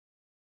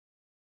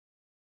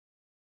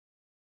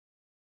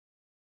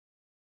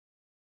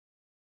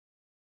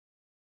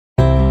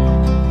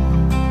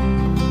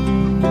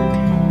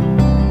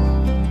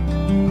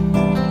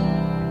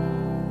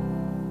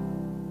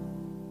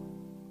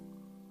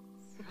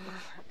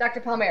Dr.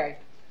 Palmieri.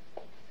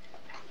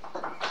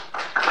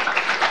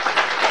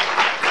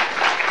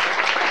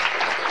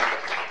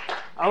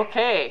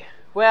 Okay,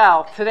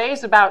 well,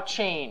 today's about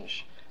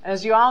change.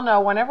 As you all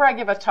know, whenever I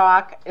give a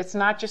talk, it's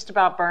not just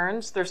about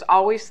burns. There's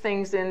always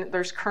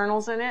there's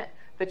kernels in it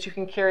that you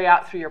can carry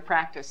out through your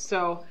practice.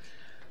 So,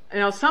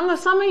 some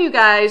of you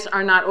guys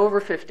are not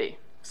over 50.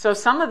 So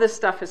some of this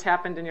stuff has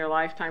happened in your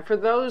lifetime. For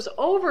those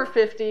over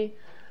 50,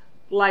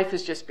 life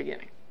is just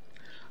beginning.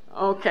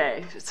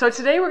 Okay, so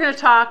today we're going to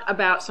talk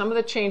about some of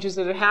the changes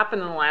that have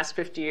happened in the last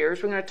 50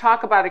 years. We're going to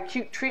talk about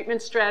acute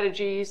treatment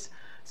strategies,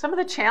 some of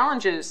the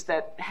challenges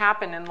that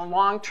happen in the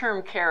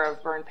long-term care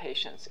of burn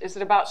patients. Is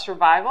it about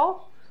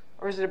survival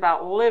or is it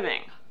about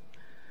living?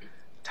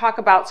 Talk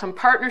about some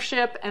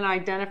partnership and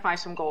identify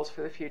some goals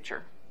for the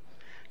future.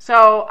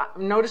 So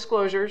no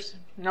disclosures,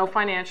 no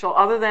financial,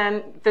 other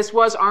than this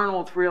was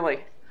Arnold,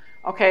 really.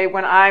 Okay,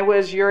 when I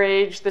was your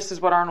age, this is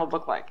what Arnold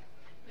looked like.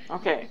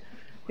 Okay,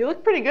 he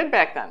looked pretty good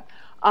back then.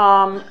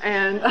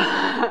 And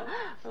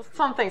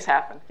some things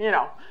happen,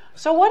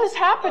 So what has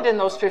happened in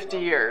those 50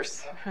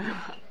 years?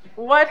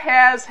 What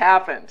has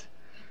happened?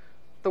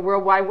 The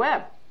World Wide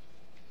Web.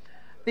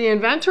 The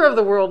inventor of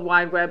the World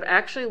Wide Web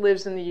actually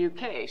lives in the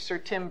UK. Sir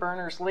Tim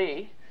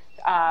Berners-Lee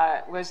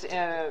was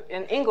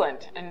in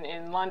England,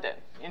 in London.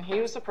 And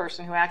he was the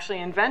person who actually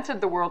invented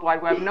the World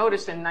Wide Web,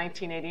 notice, in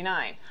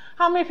 1989.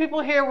 How many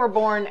people here were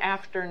born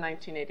after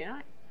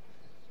 1989?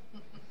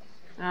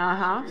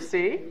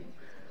 See?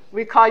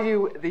 We call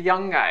you the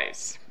young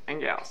guys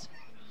and gals.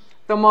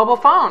 The mobile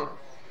phone.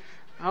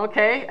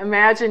 Okay,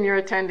 imagine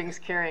your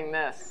attendings carrying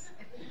this.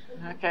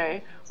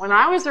 Okay, when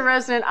I was a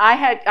resident,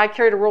 I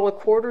carried a roll of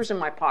quarters in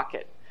my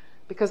pocket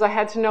because I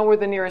had to know where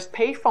the nearest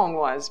payphone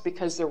was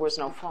because there was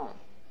no phone.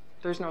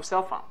 There's no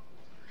cell phone.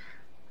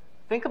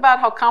 Think about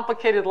how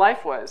complicated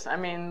life was. I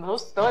mean,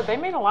 they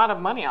made a lot of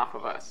money off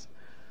of us.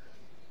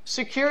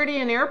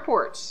 Security in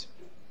airports.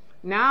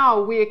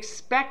 Now we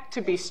expect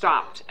to be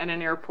stopped at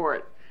an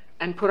airport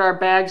and put our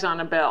bags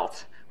on a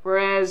belt.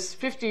 Whereas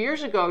 50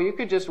 years ago, you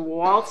could just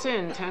waltz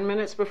in 10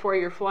 minutes before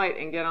your flight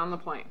and get on the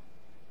plane.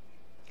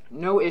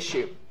 No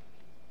issue.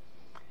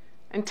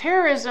 And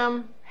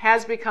terrorism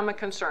has become a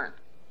concern.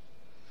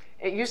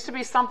 It used to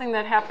be something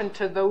that happened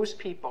to those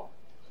people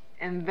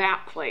in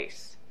that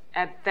place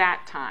at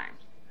that time.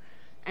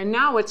 And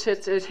now it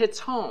hits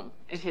home.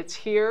 It hits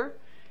here.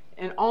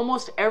 In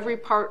almost every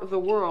part of the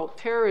world,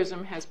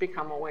 terrorism has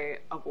become a way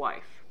of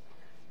life.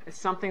 It's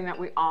something that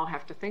we all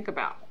have to think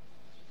about.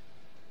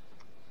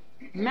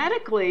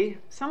 Medically,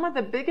 some of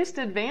the biggest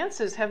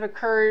advances have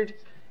occurred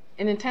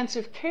in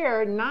intensive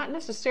care, not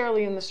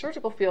necessarily in the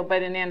surgical field,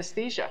 but in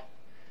anesthesia.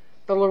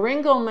 The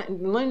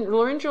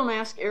laryngeal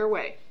mask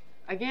airway.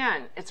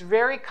 Again, it's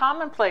very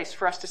commonplace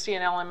for us to see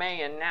an LMA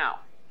in now.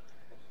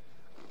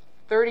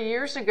 30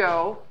 years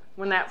ago,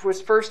 when that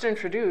was first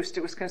introduced,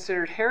 it was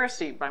considered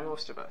heresy by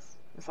most of us.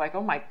 It's like,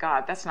 oh my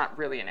God, that's not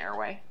really an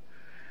airway.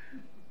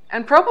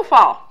 And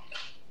propofol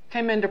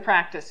came into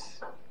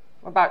practice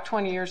about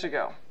 20 years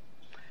ago.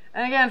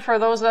 And again, for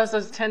those of us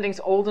as attendings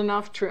old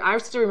enough to, I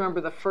still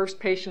remember the first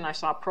patient I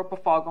saw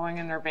propofol going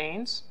in their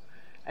veins,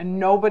 and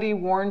nobody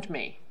warned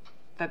me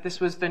that this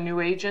was the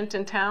new agent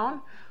in town.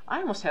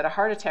 I almost had a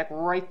heart attack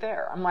right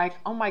there. I'm like,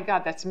 oh my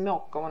God, that's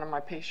milk going to my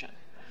patient.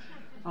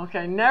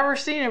 Okay, never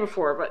seen it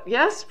before, but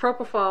yes,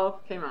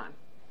 propofol came on.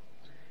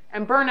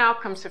 And burn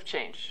outcomes have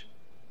changed.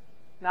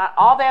 Not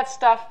all that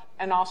stuff,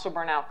 and also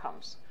burn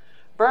outcomes.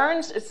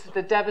 Burns is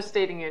the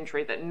devastating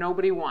injury that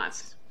nobody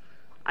wants.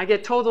 I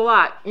get told a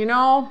lot, you're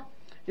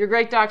a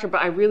great doctor,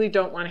 but I really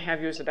don't want to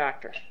have you as a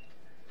doctor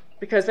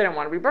because they don't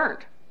want to be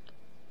burned.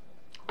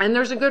 And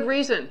there's a good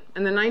reason.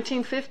 In the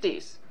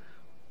 1950s,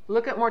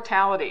 look at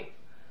mortality.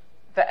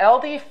 The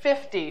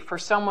LD50 for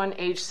someone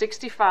age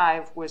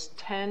 65 was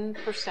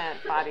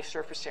 10% body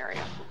surface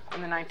area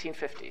in the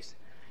 1950s.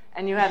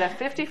 And you had a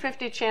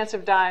 50-50 chance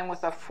of dying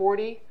with a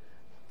 44%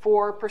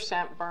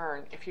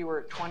 burn if you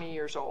were 20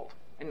 years old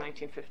in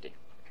 1950.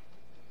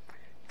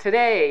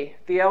 Today,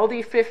 the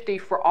LD50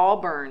 for all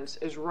burns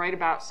is right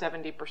about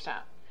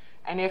 70%.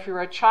 And if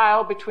you're a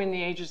child between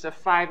the ages of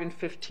 5 and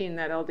 15,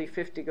 that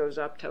LD50 goes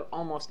up to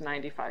almost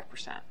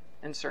 95%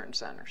 in certain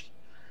centers.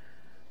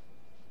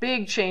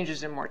 Big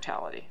changes in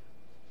mortality.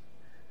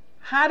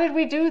 How did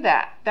we do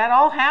that? That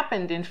all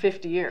happened in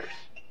 50 years,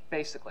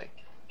 basically.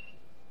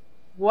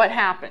 What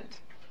happened?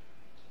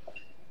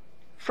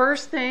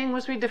 First thing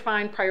was we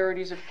defined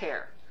priorities of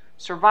care.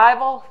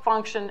 Survival,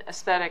 function,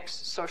 aesthetics,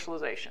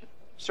 socialization.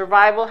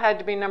 Survival had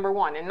to be number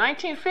one. In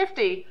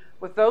 1950,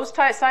 with those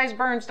size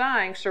burns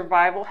dying,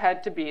 survival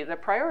had to be the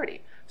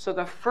priority. So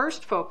the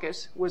first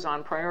focus was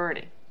on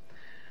priority,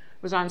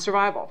 was on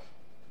survival.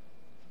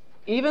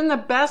 Even the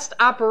best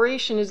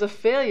operation is a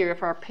failure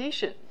if our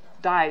patient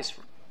dies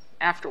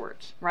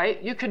afterwards,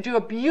 right? You could do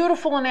a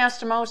beautiful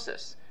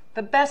anastomosis,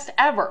 the best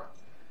ever,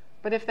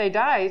 but if they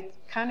die, it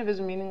kind of is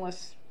a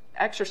meaningless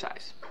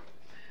exercise.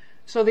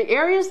 So the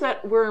areas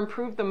that were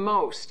improved the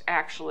most,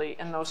 actually,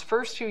 in those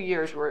first few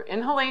years were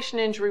inhalation,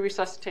 injury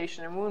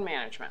resuscitation, and wound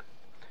management.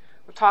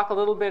 We'll talk a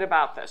little bit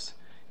about this.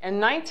 In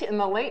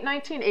the late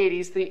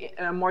 1980s,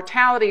 the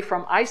mortality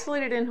from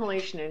isolated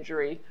inhalation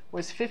injury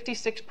was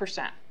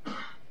 56%.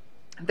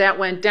 That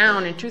went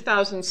down in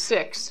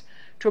 2006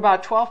 to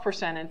about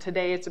 12%, and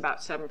today it's about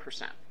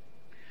 7%.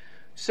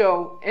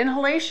 So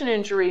inhalation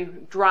injury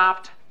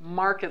dropped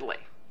markedly.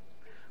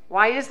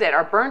 Why is that?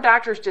 Are burn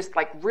doctors just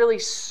like really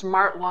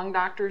smart lung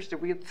doctors?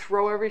 Did we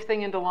throw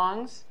everything into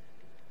lungs?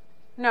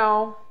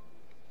 No,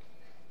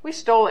 we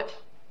stole it.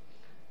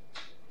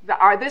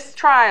 This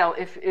trial,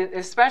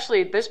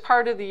 especially this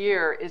part of the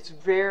year,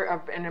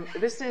 and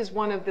this is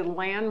one of the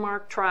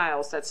landmark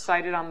trials that's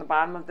cited on the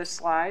bottom of this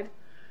slide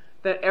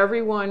that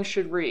everyone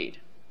should read.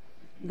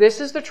 This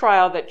is the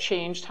trial that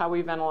changed how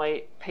we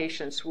ventilate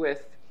patients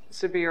with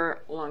severe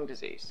lung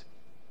disease.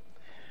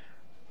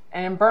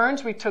 And in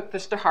burns, we took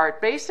this to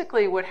heart.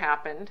 Basically, what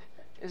happened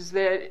is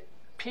that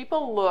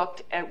people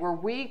looked at, were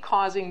we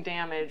causing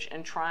damage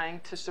and trying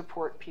to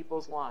support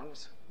people's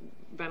lungs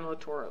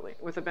ventilatorily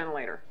with a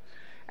ventilator?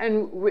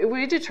 And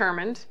we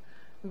determined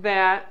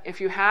that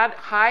if you had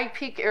high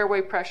peak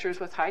airway pressures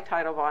with high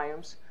tidal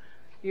volumes,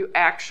 you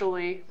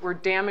actually were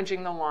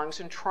damaging the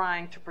lungs and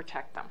trying to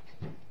protect them.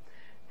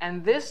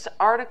 And this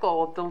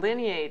article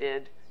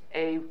delineated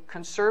a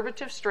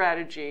conservative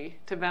strategy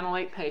to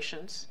ventilate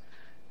patients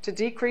to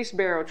decrease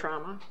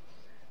barotrauma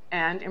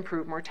and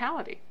improve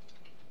mortality.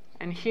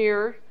 And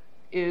here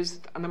is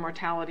the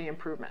mortality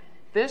improvement.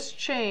 This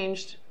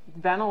changed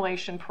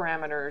ventilation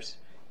parameters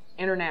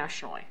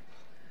internationally.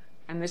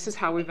 And this is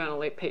how we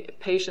ventilate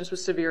patients with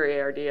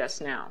severe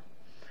ARDS now.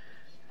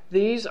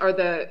 These are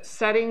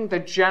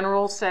the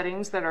general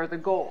settings that are the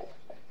goal.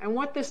 And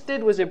what this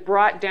did was it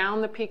brought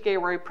down the peak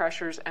airway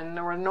pressures, and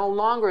there were no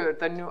longer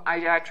the new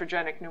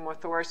iatrogenic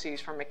pneumothoraces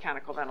from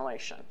mechanical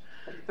ventilation.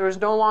 There was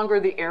no longer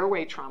the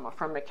airway trauma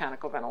from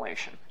mechanical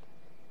ventilation.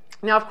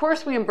 Now, of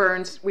course, in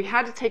burns, we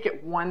had to take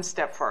it one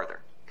step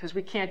farther because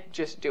we can't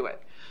just do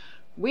it.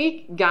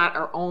 We got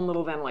our own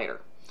little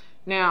ventilator.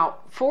 Now,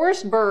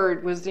 Forrest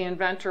Bird was the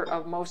inventor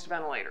of most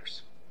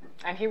ventilators,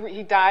 and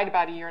he died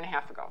about 1.5 years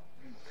ago.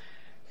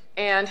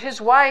 And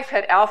his wife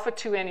had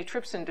alpha-2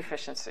 antitrypsin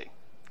deficiency,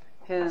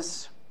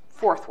 his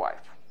fourth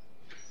wife.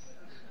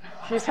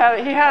 He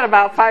had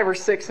about 5 or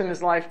 6 in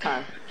his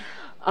lifetime.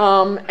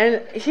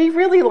 And he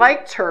really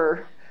liked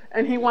her,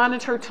 and he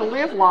wanted her to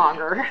live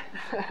longer.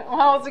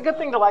 Well, it's a good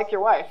thing to like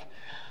your wife.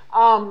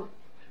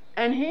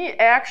 And he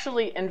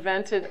actually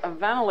invented a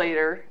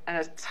ventilator and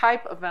a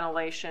type of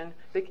ventilation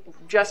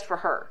just for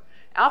her.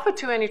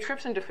 Alpha-2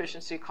 antitrypsin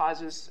deficiency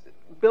causes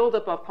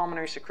buildup of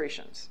pulmonary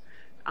secretions.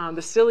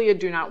 The cilia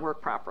do not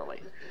work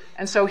properly.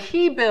 And so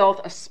he built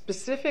a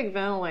specific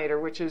ventilator,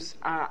 which is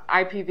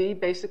IPV,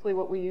 basically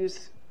what we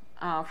use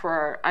for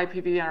our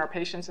IPV and our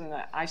patients in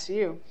the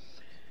ICU,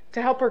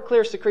 to help her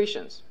clear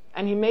secretions.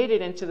 And he made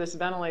it into this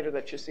ventilator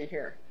that you see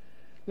here.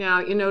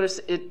 Now, you notice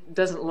it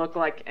doesn't look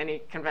like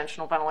any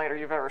conventional ventilator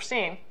you've ever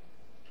seen.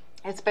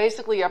 It's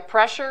basically a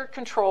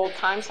pressure-controlled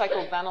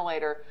time-cycle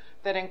ventilator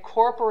that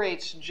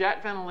incorporates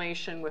jet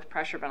ventilation with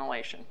pressure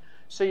ventilation.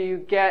 So you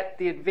get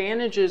the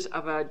advantages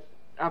of a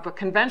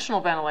conventional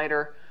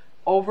ventilator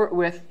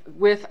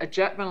with a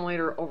jet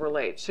ventilator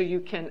overlaid. So you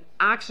can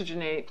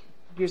oxygenate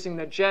using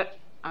the jet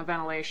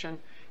ventilation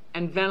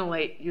and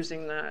ventilate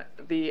using the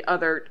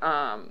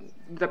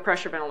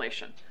pressure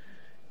ventilation.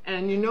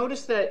 And you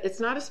notice that it's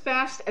not as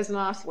fast as an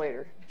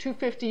oscillator.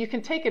 250, you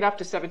can take it up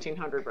to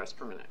 1,700 breaths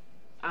per minute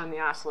on the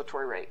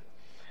oscillatory rate.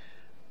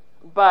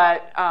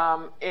 But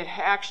it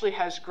actually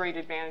has great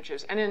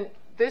advantages. And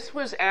this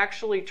was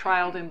actually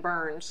trialed in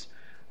burns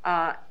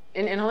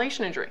in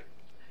inhalation injury.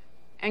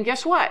 And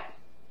guess what?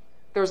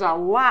 There's a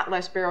lot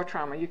less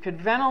barotrauma. You could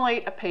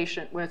ventilate a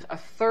patient with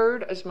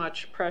 1/3 as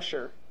much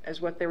pressure as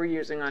what they were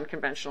using on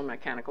conventional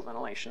mechanical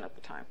ventilation at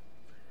the time.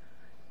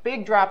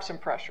 Big drops in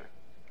pressure.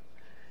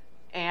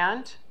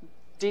 And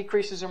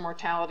decreases in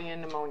mortality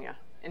and pneumonia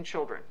in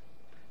children.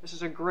 This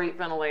is a great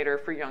ventilator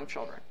for young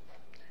children.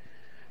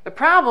 The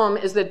problem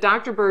is that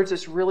Dr. Bird's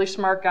this really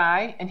smart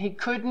guy, and he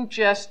couldn't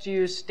just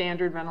use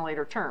standard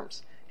ventilator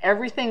terms.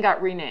 Everything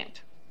got renamed.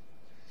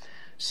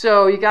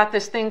 So you got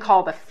this thing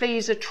called a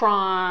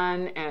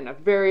phasotron and a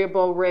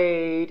variable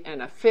rate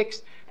and a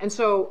fixed, and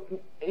so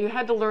you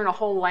had to learn a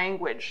whole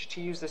language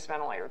to use this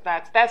ventilator.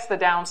 That's the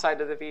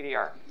downside of the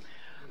VDR.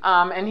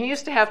 And he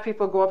used to have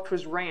people go up to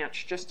his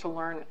ranch just to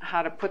learn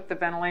how to put the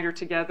ventilator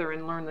together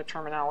and learn the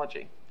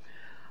terminology.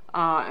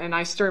 And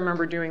I still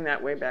remember doing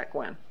that way back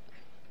when.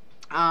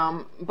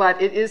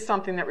 But it is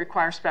something that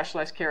requires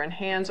specialized care and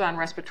hands-on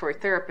respiratory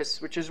therapists,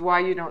 which is why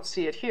you don't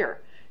see it here.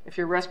 If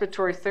your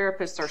respiratory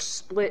therapists are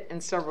split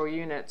in several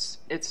units,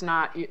 it's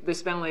not,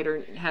 this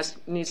ventilator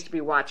needs to be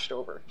watched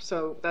over.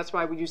 So that's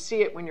why you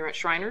see it when you're at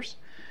Shriners,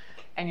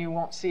 and you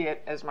won't see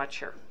it as much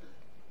here.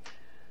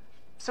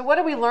 So what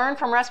do we learn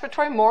from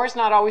respiratory? More is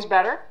not always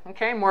better,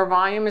 okay? More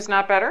volume is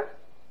not better.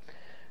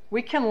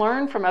 We can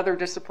learn from other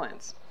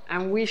disciplines,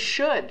 and we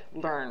should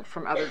learn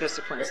from other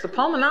disciplines. The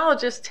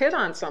pulmonologist hit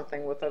on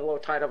something with the low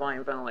tidal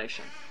volume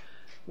ventilation.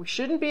 We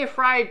shouldn't be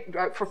afraid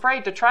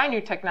to try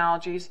new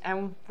technologies,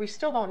 and we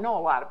still don't know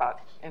a lot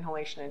about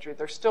inhalation injury.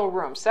 There's still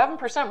room.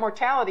 7%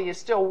 mortality is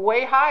still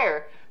way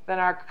higher than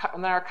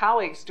our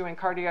colleagues doing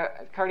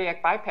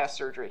cardiac bypass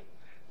surgery,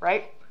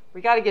 right?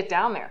 We got to get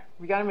down there.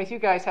 We got to make you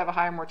guys have a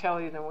higher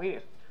mortality than we do.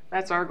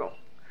 That's our goal.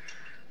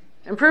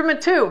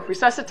 Improvement 2,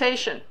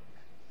 resuscitation.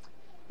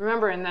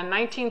 Remember, in the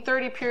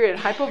 1930 period,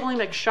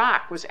 hypovolemic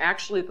shock was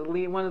actually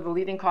one of the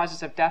leading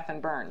causes of death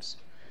and burns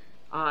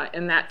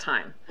in that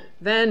time.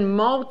 Then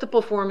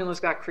multiple formulas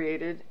got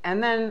created,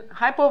 and then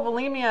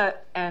hypovolemia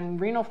and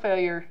renal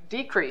failure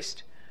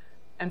decreased,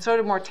 and so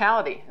did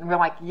mortality. And we're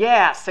like,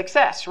 yeah,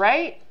 success,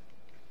 right?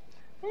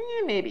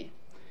 Maybe.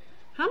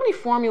 How many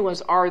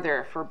formulas are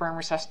there for burn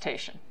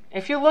resuscitation?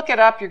 If you look it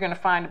up, you're going to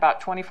find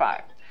about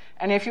 25.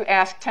 And if you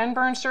ask 10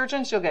 burn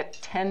surgeons, you'll get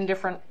 10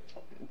 different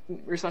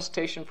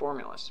resuscitation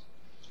formulas.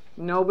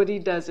 Nobody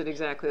does it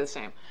exactly the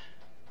same.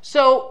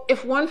 So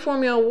if one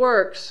formula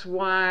works,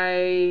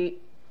 why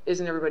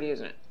isn't everybody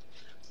using it?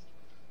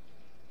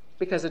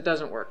 Because it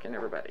doesn't work in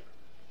everybody.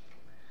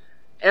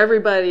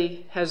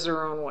 Everybody has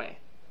their own way.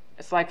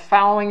 It's like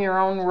following your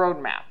own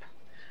roadmap.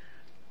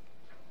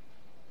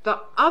 The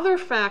other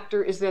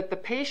factor is that the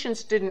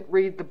patients didn't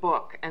read the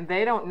book, and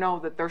they don't know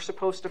that they're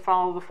supposed to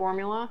follow the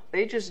formula.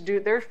 They just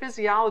do. Their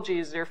physiology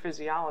is their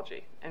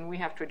physiology, and we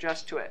have to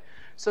adjust to it.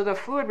 So the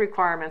fluid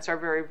requirements are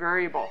very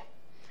variable.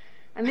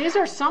 And these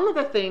are some of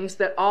the things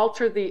that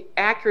alter the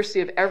accuracy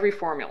of every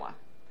formula.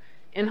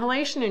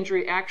 Inhalation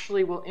injury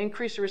actually will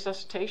increase the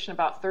resuscitation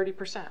about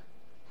 30%.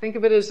 Think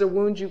of it as a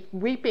wound,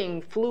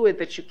 weeping fluid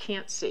that you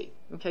can't see.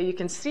 Okay, you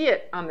can see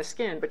it on the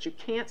skin, but you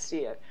can't see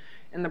it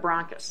in the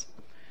bronchus.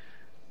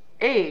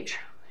 Age,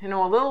 a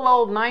little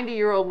old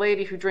 90-year-old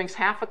lady who drinks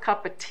half a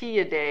cup of tea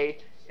a day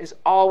is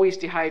always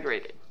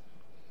dehydrated.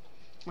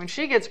 When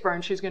she gets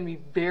burned, she's going to be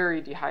very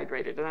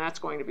dehydrated, and that's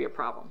going to be a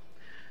problem.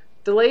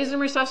 Delays in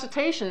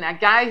resuscitation, that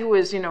guy who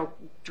was,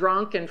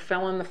 drunk and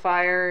fell in the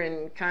fire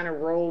and kind of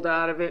rolled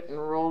out of it and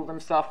rolled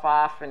himself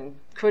off and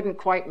couldn't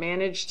quite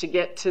manage to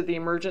get to the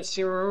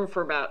emergency room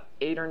for about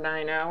 8 or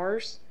 9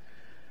 hours,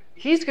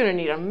 he's going to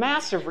need a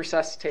massive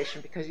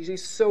resuscitation because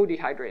he's so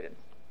dehydrated.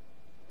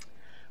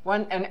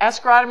 When an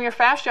escharotomy or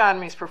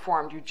fasciotomy is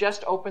performed, you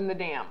just open the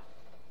dam.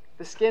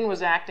 The skin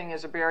was acting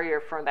as a barrier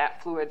for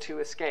that fluid to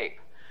escape.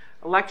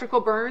 Electrical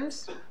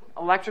burns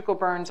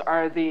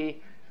are the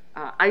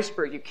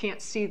iceberg. You can't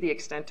see the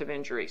extent of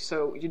injury,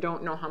 so you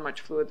don't know how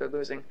much fluid they're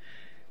losing.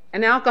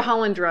 And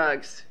alcohol and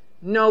drugs.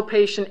 No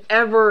patient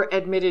ever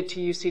admitted to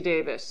UC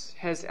Davis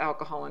has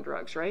alcohol and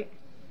drugs, right?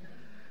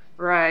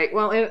 Right.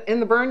 Well, in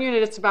the burn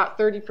unit, it's about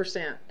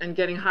 30% and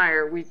getting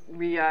higher. We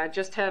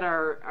just had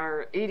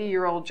our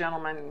 80-year-old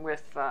gentleman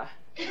with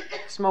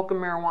smoking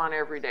marijuana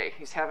every day.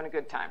 He's having a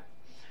good time.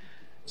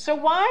 So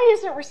why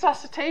isn't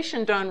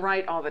resuscitation done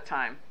right all the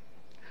time?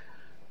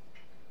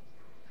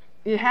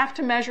 You have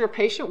to measure a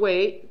patient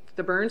weight,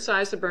 the burn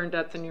size, the burn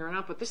depth, and urine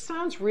output. This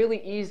sounds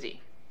really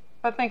easy,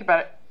 but think about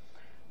it.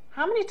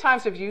 How many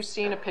times have you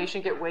seen a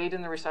patient get weighed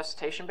in the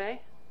resuscitation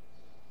bay?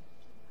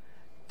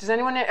 Does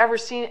anyone ever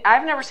seen?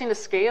 I've never seen a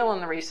scale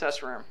in the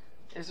resus room.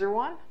 Is there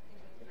one?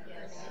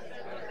 Yes.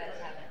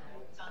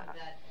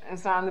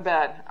 It's on the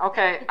bed.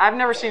 Okay, I've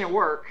never seen it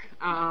work,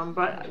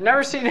 but I've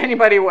never seen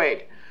anybody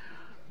weighed.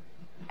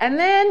 And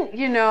then,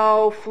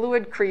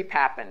 fluid creep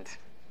happened.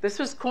 This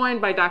was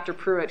coined by Dr.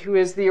 Pruitt, who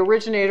is the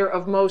originator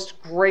of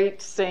most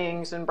great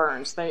sayings in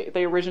burns.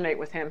 They originate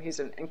with him. He's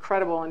an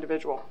incredible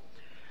individual.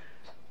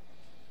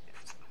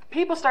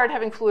 People started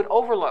having fluid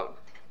overload.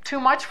 Too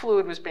much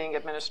fluid was being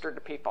administered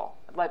to people.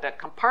 It led to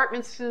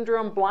compartment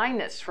syndrome,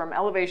 blindness from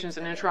elevations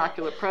in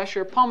intraocular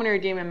pressure, pulmonary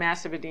edema,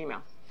 massive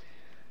edema.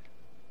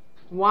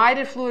 Why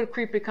did fluid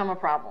creep become a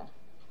problem?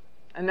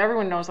 And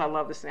everyone knows I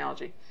love this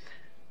analogy.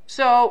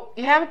 So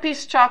you have a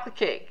piece of chocolate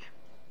cake.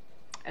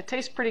 It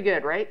tastes pretty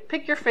good, right?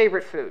 Pick your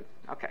favorite food.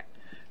 Okay.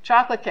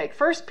 Chocolate cake.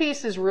 First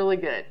piece is really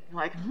good. You're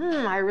like,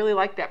 I really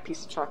like that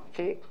piece of chocolate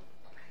cake.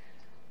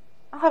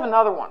 I'll have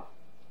another one.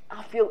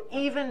 I'll feel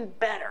even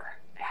better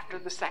after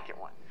the second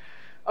one.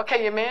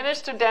 Okay, you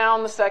managed to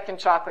down the second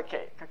chocolate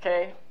cake,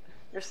 okay?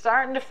 You're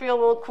starting to feel a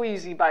little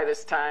queasy by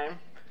this time.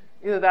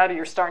 Either that or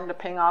you're starting to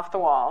ping off the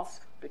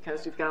walls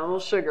because you've got a little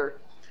sugar.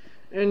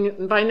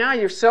 And by now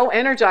you're so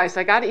energized,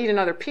 I got to eat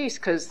another piece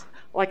because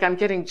I'm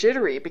getting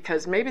jittery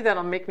because maybe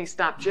that'll make me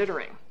stop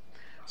jittering.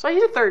 So I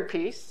eat a third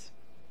piece,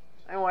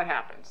 and what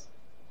happens?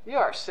 You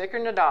are sicker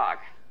than a dog.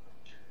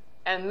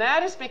 And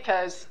that is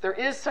because there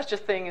is such a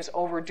thing as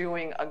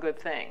overdoing a good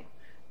thing.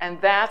 And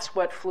that's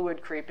what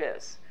fluid creep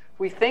is.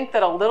 We think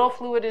that a little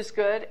fluid is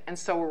good, and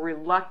so we're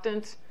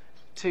reluctant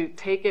to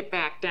take it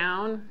back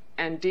down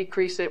and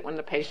decrease it when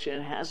the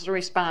patient has the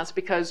response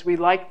because we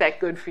like that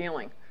good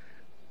feeling.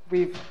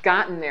 We've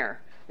gotten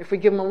there. If we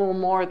give them a little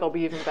more, they'll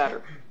be even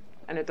better.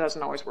 And it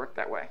doesn't always work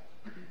that way.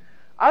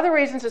 Other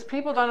reasons is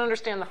people don't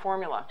understand the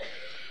formula.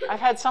 I've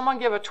had someone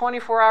give a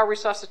 24-hour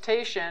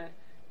resuscitation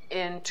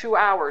in 2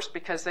 hours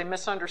because they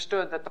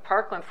misunderstood that the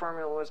Parkland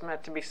formula was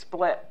meant to be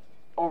split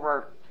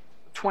over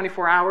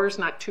 24 hours,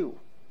 not 2.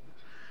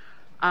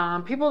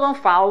 People don't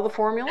follow the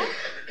formula.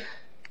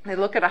 They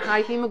look at a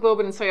high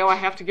hemoglobin and say, oh, I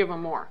have to give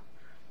them more.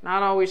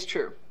 Not always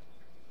true.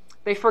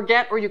 They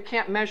forget, or you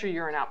can't measure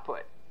urine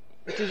output.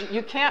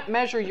 You can't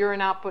measure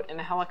urine output in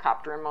a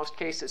helicopter in most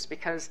cases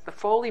because the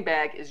Foley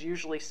bag is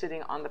usually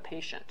sitting on the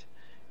patient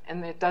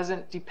and it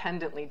doesn't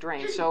dependently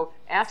drain. So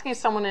asking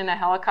someone in a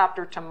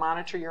helicopter to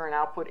monitor urine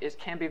output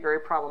can be very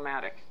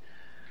problematic.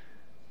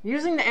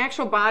 Using the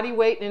actual body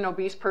weight in an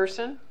obese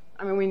person,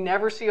 I mean, we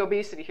never see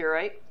obesity here,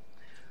 right?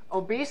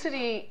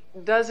 Obesity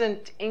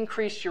doesn't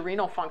increase your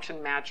renal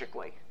function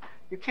magically.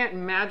 You can't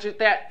imagine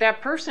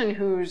that person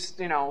who's,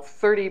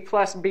 30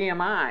 plus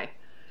BMI,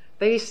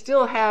 they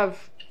still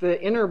have the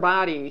inner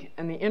body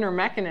and the inner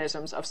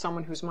mechanisms of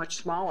someone who's much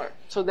smaller.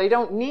 So they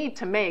don't need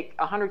to make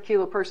a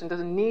 100-kilo person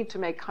doesn't need to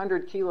make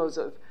 100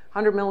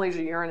 milliliters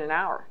of urine an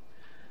hour.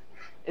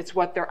 It's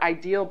what their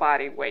ideal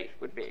body weight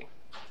would be.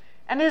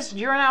 And is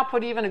urine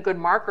output even a good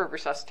marker of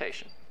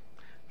resuscitation?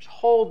 There's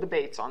whole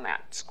debates on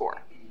that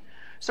score.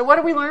 So what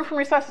do we learn from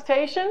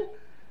resuscitation?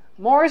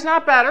 More is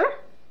not better.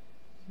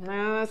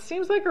 It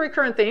seems like a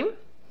recurrent theme.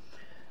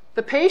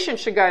 The patient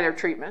should guide our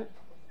treatment.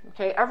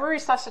 Okay, every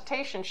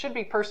resuscitation should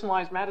be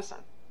personalized medicine.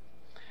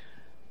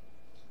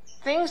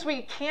 Things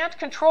we can't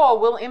control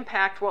will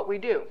impact what we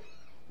do.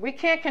 We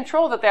can't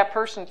control that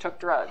person took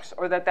drugs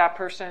or that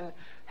person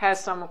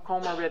has some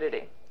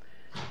comorbidity.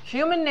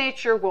 Human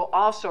nature will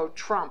also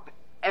trump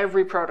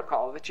every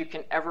protocol that you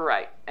can ever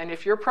write. And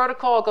if your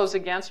protocol goes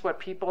against what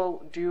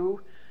people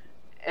do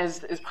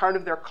as part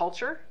of their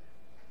culture,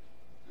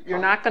 you're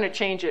not going to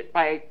change it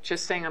by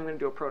just saying, I'm going to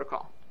do a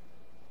protocol.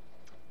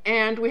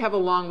 And we have a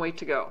long way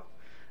to go.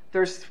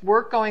 There's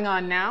work going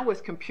on now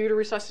with computer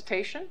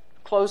resuscitation,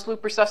 closed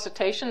loop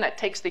resuscitation that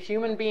takes the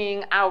human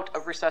being out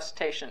of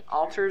resuscitation,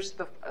 alters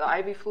the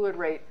IV fluid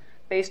rate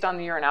based on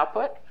the urine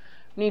output.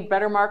 Need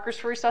better markers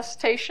for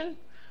resuscitation.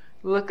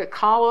 Look at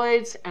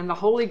colloids, and the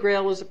Holy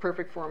Grail is a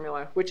perfect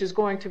formula, which is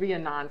going to be a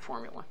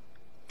non-formula.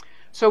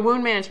 So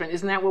wound management,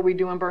 isn't that what we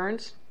do in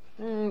burns?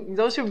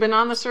 Those who've been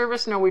on the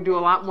service know we do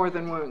a lot more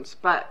than wounds,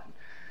 but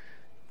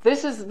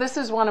this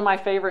is one of my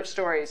favorite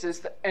stories.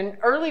 In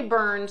early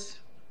burns,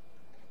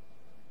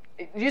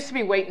 it used to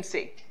be wait and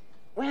see.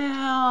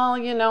 Well,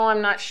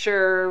 I'm not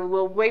sure.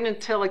 We'll wait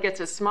until it gets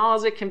as small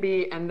as it can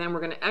be, and then we're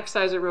going to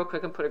excise it real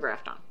quick and put a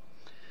graft on.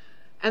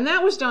 And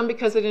that was done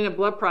because they didn't have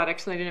blood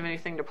products and they didn't have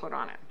anything to put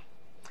on it.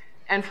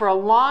 And for a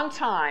long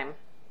time,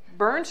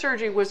 burn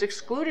surgery was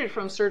excluded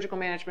from surgical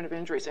management of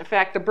injuries. In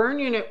fact, the burn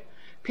unit,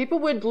 people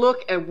would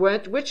look at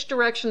which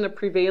direction the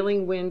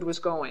prevailing wind was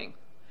going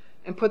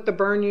and put the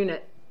burn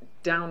unit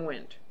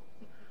downwind.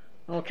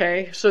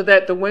 Okay, so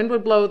that the wind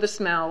would blow the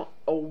smell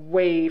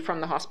away from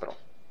the hospital.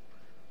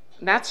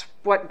 That's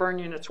what burn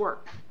units were.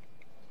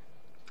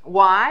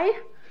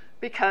 Why?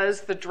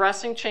 Because the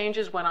dressing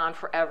changes went on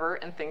forever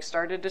and things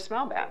started to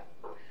smell bad.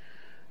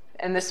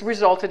 And this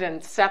resulted in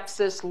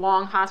sepsis,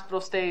 long hospital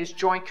stays,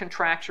 joint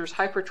contractures,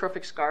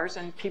 hypertrophic scars,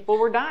 and people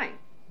were dying,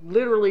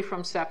 literally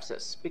from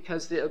sepsis,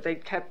 because they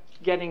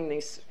kept getting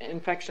these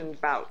infection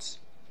bouts.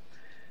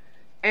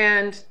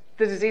 And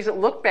the disease, it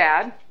looked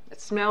bad, it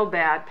smelled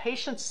bad,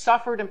 patients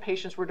suffered and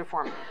patients were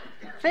deformed.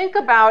 Think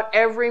about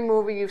every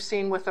movie you've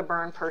seen with a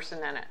burned person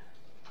in it.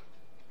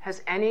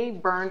 Has any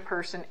burned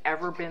person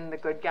ever been the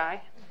good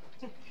guy?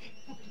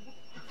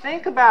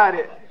 Think about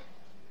it.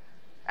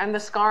 And the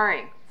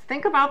scarring.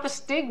 Think about the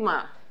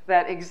stigma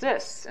that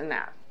exists in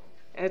that.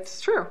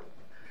 It's true.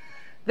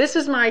 This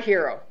is my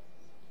hero,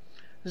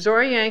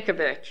 Zora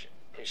Yankovic.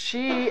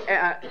 She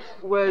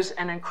was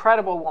an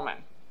incredible woman.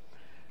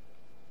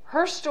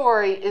 Her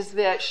story is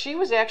that she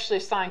was actually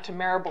assigned to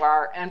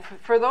Maribor, and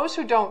for those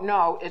who don't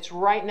know, it's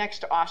right next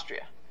to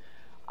Austria.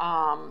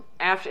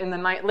 In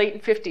the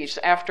late 50s,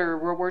 after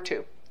World War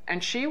II.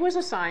 And she was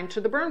assigned to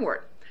the burn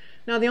ward.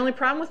 Now, the only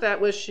problem with that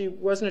was she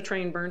wasn't a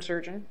trained burn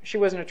surgeon. She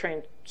wasn't a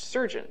trained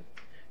surgeon.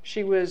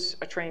 She was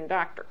a trained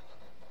doctor.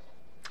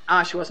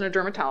 She wasn't a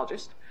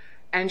dermatologist.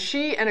 And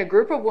she and a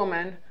group of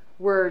women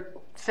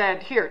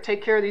said, here,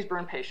 take care of these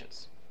burn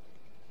patients.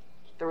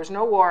 There was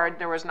no ward,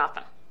 there was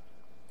nothing.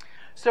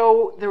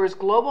 So there was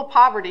global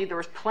poverty, there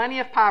was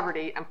plenty of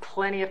poverty and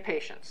plenty of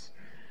patients.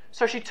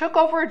 So she took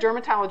over a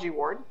dermatology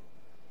ward.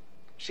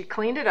 She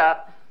cleaned it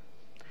up.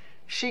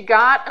 She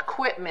got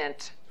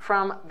equipment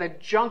from the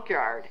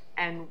junkyard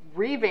and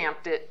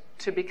revamped it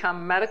to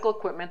become medical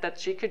equipment that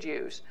she could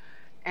use,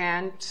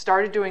 and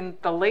started doing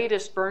the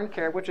latest burn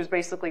care, which was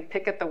basically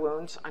pick at the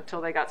wounds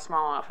until they got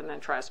small enough and then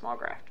try a small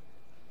graft.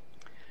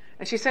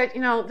 And she said,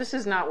 this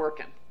is not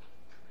working.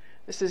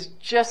 This is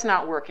just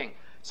not working.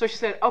 So she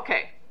said,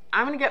 okay,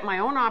 I'm going to get my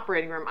own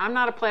operating room. I'm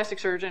not a plastic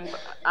surgeon.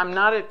 I'm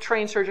not a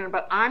trained surgeon,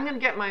 but I'm going to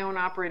get my own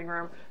operating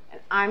room,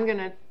 and I'm going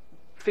to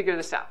figure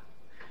this out.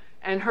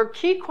 And her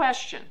key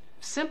question,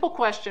 simple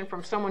question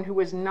from someone who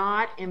was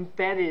not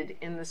embedded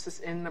in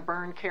the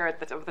burn care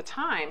of the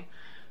time,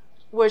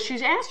 was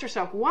she's asked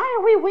herself, why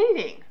are we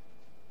waiting?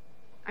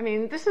 I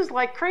mean, this is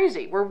like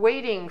crazy. We're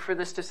waiting for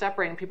this to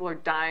separate, and people are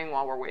dying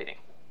while we're waiting.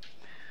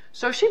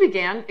 So she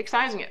began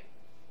excising it.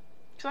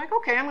 She's like,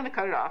 okay, I'm going to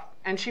cut it off.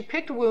 And she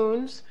picked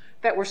wounds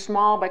that were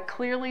small but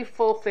clearly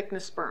full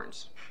thickness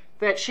burns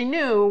that she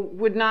knew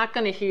would not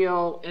going to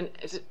heal, and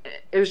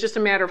it was just a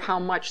matter of how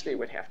much they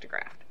would have to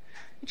graft.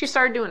 And she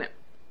started doing it.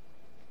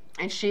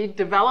 And she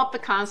developed the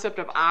concept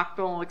of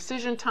optimal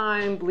excision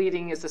time,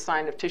 bleeding is a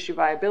sign of tissue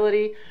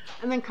viability,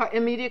 and then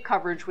immediate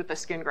coverage with a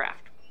skin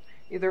graft,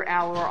 either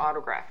allo or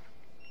autograft.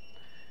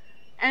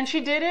 And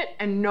she did it,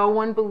 and no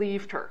one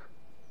believed her.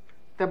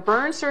 The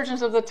burn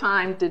surgeons of the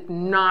time did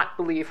not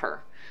believe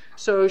her.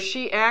 So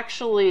she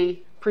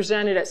actually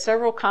presented at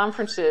several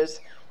conferences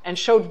and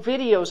showed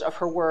videos of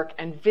her work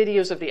and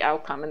videos of the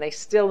outcome, and they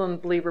still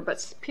didn't believe her,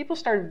 but people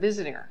started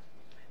visiting her.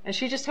 And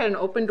she just had an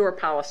open door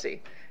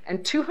policy.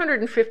 And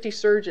 250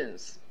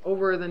 surgeons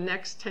over the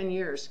next 10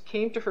 years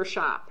came to her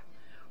shop,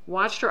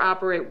 watched her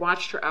operate,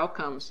 watched her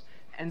outcomes,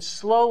 and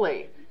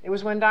slowly, it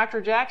was when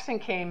Dr. Jackson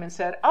came and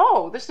said,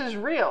 oh, this is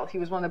real. He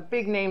was one of the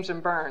big names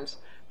in burns,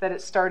 that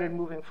it started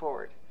moving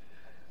forward.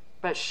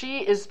 But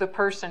she is the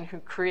person who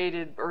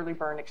created early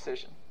burn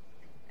excision.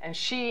 And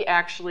she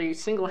actually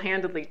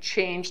single-handedly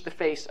changed the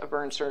face of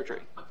burn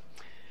surgery.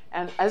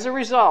 And as a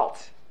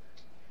result,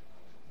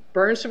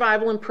 burn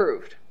survival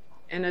improved.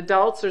 In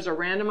adults, there's a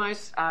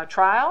randomized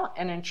trial,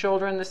 and in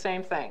children, the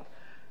same thing.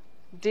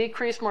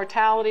 Decreased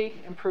mortality,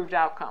 improved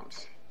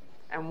outcomes.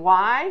 And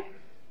why?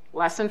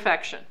 Less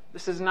infection.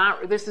 This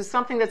is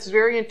something that's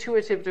very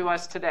intuitive to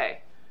us today.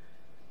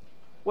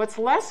 What's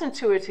less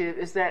intuitive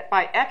is that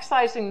by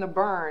excising the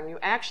burn, you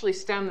actually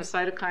stem the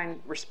cytokine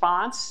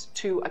response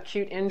to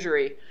acute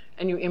injury,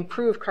 and you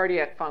improve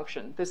cardiac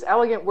function. This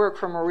elegant work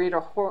from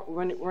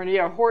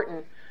Renita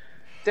Horton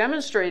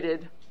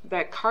demonstrated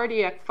that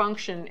cardiac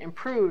function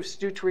improves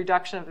due to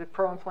reduction of the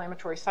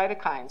pro-inflammatory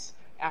cytokines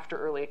after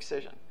early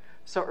excision.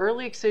 So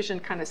early excision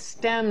kind of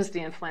stems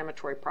the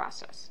inflammatory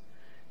process,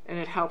 and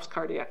it helps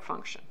cardiac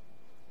function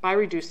by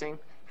reducing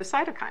the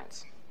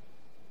cytokines.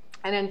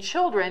 And in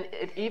children,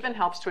 it even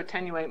helps to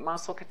attenuate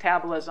muscle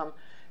catabolism,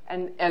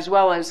 and as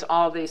well as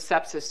all the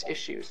sepsis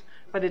issues,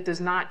 but it does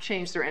not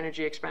change their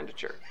energy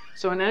expenditure.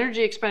 So an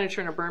energy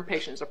expenditure in a burn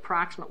patient is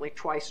approximately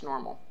twice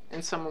normal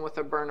in someone with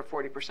a burn of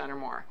 40% or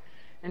more.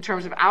 In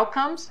terms of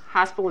outcomes,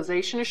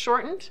 hospitalization is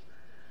shortened,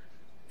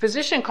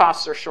 physician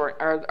costs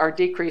are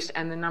decreased,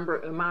 and the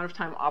amount of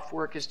time off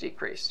work is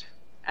decreased.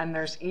 And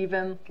there's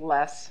even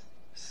less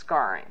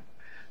scarring.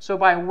 So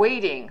by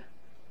waiting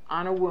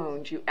on a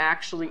wound, you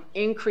actually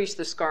increase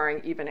the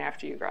scarring even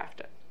after you graft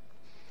it.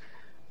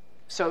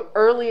 So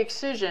early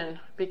excision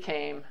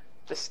became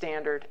the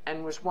standard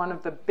and was one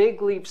of the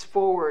big leaps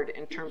forward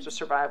in terms of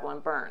survival in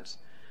burns.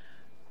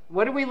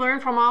 What did we learn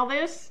from all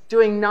this?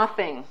 Doing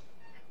nothing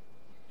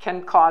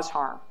can cause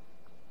harm.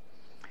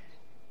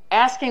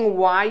 Asking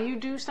why you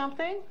do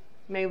something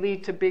may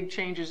lead to big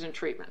changes in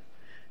treatment.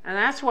 And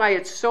that's why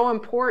it's so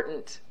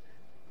important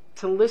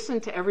to listen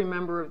to every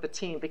member of the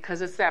team,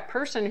 because it's that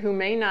person who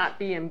may not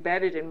be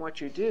embedded in what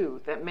you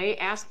do that may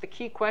ask the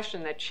key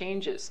question that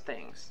changes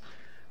things.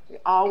 We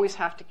always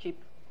have to keep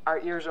our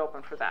ears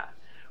open for that.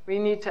 We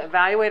need to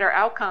evaluate our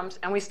outcomes,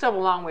 and we still have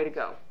a long way to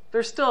go.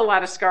 There's still a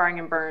lot of scarring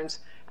in burns,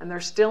 and there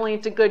still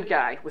ain't a good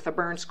guy with a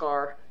burn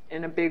scar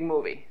in a big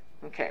movie.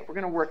 Okay, we're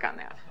going to work on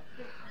that.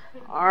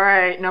 All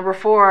right, number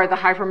 4, the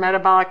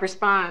hypermetabolic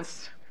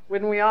response.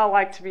 Wouldn't we all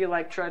like to be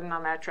like treading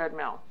on that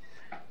treadmill?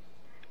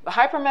 The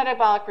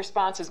hypermetabolic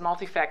response is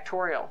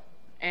multifactorial,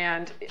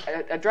 and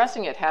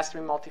addressing it has to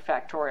be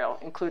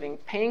multifactorial, including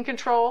pain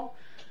control,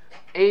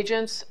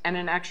 agents, and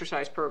an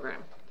exercise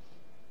program.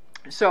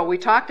 So we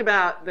talked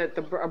about that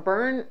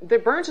the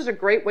burns is a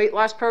great weight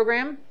loss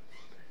program.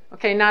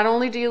 Okay, not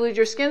only do you lose,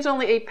 your skin's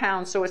only 8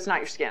 pounds, so it's not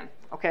your skin,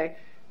 okay?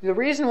 The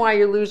reason why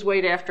you lose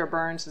weight after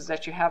burns is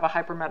that you have a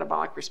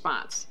hypermetabolic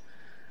response.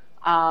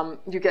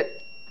 You get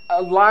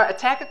a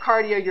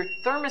tachycardia, your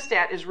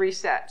thermostat is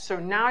reset. So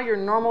now your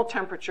normal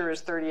temperature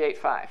is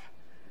 38.5.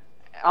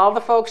 All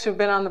the folks who've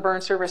been on the burn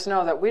service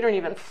know that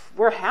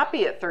we're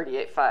happy at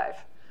 38.5.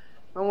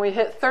 When we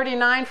hit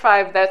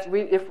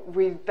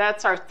 39.5,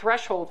 that's our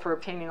threshold for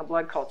obtaining a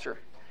blood culture.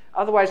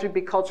 Otherwise, we'd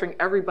be culturing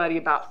everybody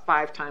about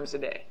 5 times a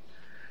day.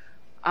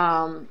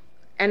 And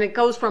it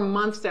goes from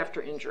months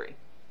after injury.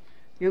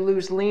 You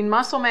lose lean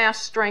muscle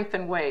mass, strength,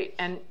 and weight.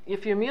 And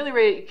if you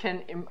ameliorate it, you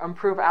can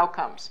improve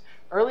outcomes.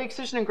 Early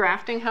excision and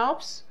grafting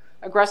helps.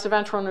 Aggressive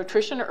enteral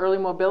nutrition, early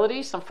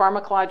mobility, some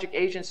pharmacologic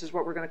agents is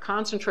what we're going to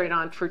concentrate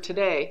on for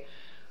today.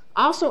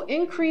 Also,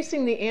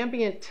 increasing the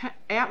ambient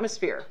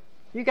atmosphere.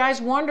 You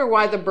guys wonder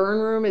why the burn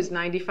room is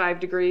 95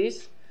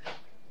 degrees.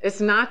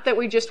 It's not that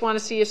we just want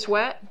to see you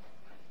sweat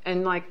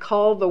and like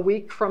cull the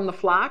weak from the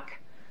flock.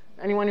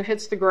 Anyone who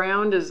hits the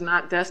ground is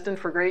not destined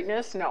for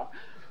greatness. No.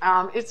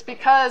 It's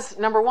because,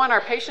 number one, our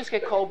patients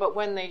get cold, but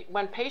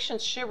when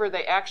patients shiver,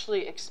 they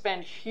actually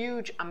expend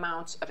huge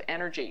amounts of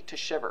energy to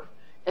shiver.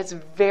 It's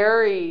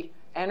very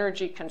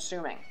energy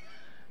consuming.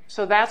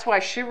 So that's why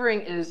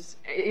shivering is,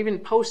 even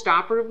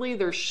post-operatively,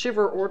 there's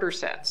shiver order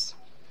sets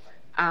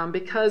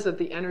because of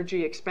the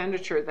energy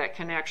expenditure that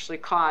can actually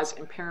cause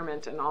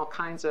impairment in all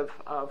kinds of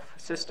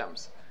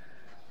systems.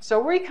 So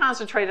we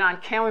concentrated on,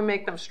 can we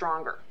make them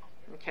stronger?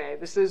 Okay,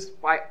 this is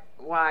why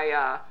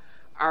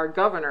our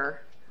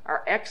governor,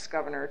 our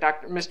ex-governor,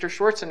 Mr.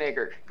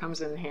 Schwarzenegger, comes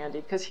in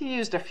handy because he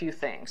used a few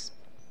things.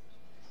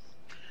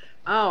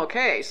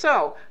 Okay,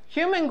 so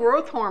human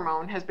growth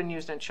hormone has been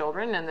used in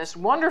children, and this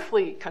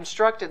wonderfully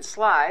constructed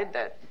slide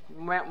that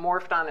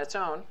morphed on its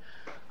own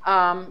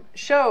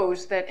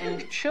shows that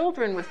in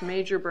children with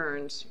major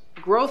burns,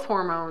 growth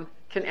hormone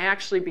can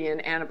actually be an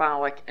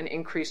anabolic and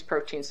increase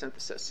protein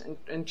synthesis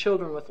in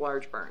children with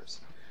large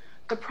burns.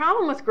 The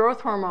problem with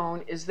growth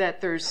hormone is that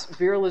there's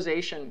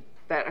virilization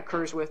that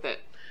occurs with it.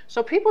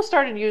 So people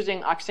started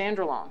using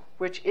oxandrolone,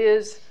 which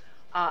is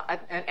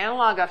an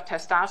analog of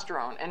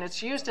testosterone, and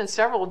it's used in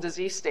several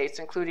disease states,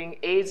 including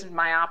AIDS,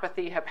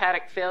 myopathy,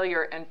 hepatic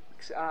failure, and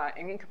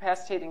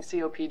incapacitating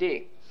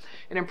COPD.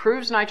 It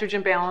improves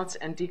nitrogen balance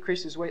and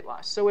decreases weight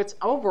loss. So it's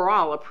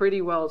overall a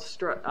pretty well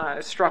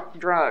struck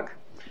drug.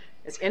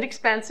 It's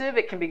inexpensive,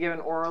 it can be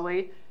given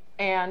orally,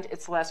 and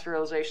it's less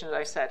virilization, as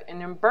I said.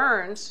 And in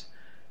burns,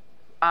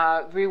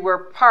 we were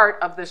part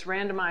of this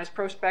randomized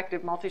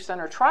prospective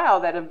multi-center trial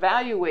that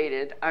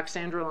evaluated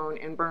oxandrolone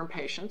in burn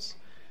patients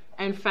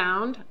and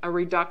found a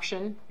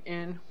reduction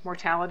in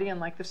mortality and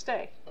length of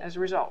stay as a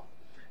result.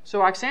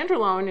 So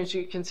oxandrolone, as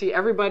you can see,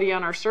 everybody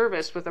on our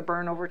service with a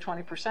burn over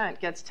 20%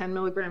 gets 10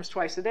 milligrams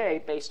twice a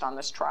day based on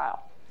this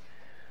trial.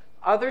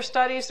 Other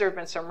studies, there have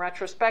been some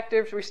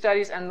retrospective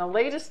studies, and the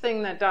latest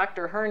thing that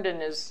Dr. Herndon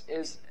is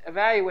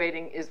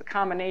evaluating is the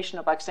combination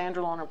of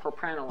oxandrolone and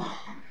propranolone.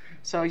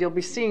 So you'll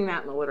be seeing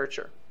that in the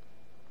literature.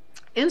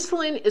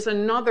 Insulin is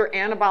another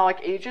anabolic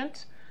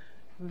agent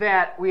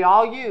that we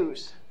all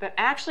use that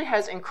actually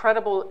has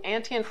incredible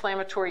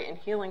anti-inflammatory and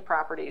healing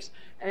properties,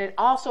 and it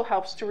also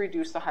helps to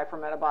reduce the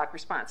hypermetabolic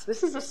response.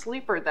 This is a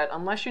sleeper that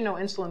unless you know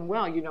insulin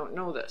well, you don't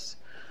know this.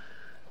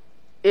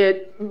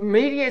 It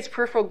mediates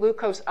peripheral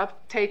glucose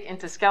uptake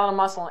into skeletal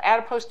muscle and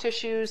adipose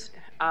tissues,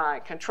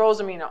 it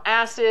controls amino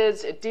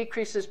acids, it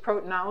decreases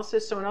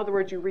proteinolysis, so in other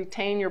words, you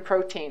retain your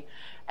protein.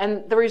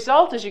 And the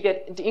result is you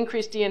get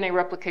increased DNA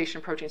replication,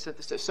 protein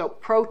synthesis. So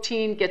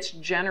protein gets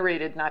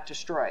generated, not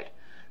destroyed.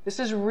 This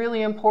is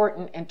really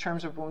important in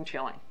terms of wound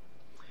healing.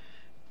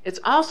 It's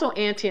also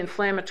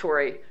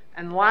anti-inflammatory,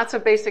 and lots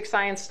of basic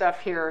science stuff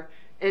here.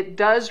 It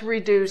does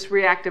reduce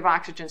reactive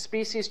oxygen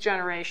species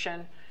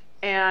generation,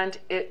 and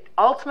it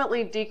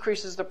ultimately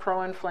decreases the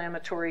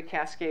pro-inflammatory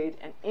cascade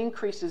and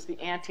increases the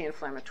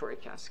anti-inflammatory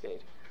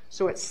cascade.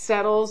 So it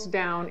settles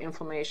down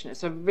inflammation.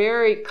 It's a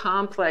very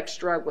complex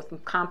drug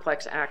with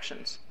complex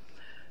actions.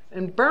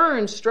 In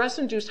burns,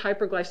 stress-induced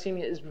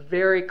hyperglycemia is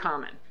very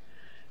common.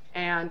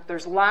 And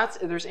there's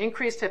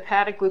increased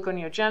hepatic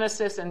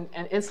gluconeogenesis and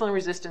insulin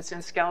resistance in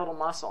skeletal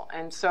muscle.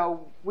 And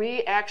so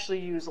we actually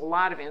use a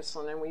lot of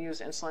insulin, and we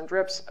use insulin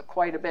drips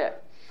quite a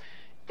bit.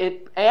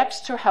 It acts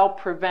to help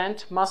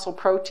prevent muscle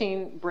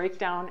protein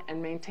breakdown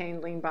and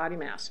maintain lean body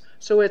mass.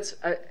 So it's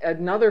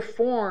another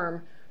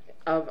form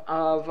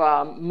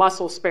of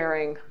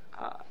muscle-sparing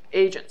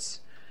agents.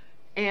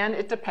 And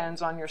it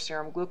depends on your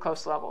serum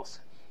glucose levels.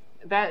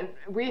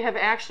 We have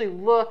actually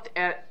looked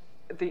at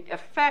the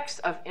effects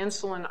of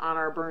insulin on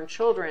our burn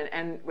children,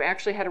 and we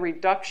actually had a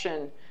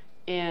reduction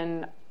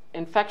in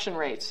infection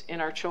rates in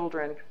our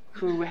children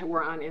who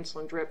were on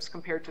insulin drips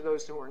compared to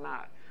those who were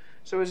not.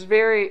 So it's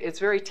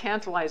very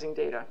tantalizing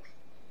data.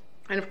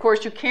 And of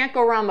course, you can't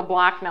go around the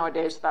block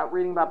nowadays without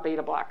reading about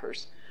beta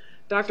blockers.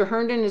 Dr.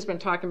 Herndon has been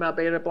talking about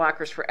beta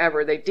blockers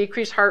forever. They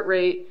decrease heart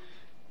rate,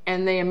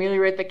 and they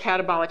ameliorate the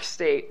catabolic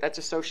state that's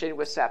associated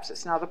with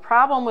sepsis. Now, the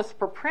problem with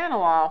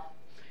propranolol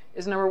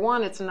is, number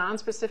one, it's a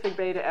nonspecific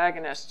beta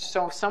agonist.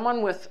 So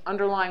someone with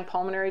underlying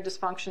pulmonary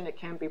dysfunction, it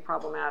can be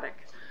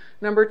problematic.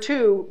 Number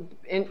two,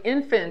 in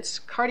infants,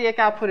 cardiac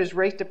output is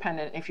rate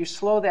dependent. If you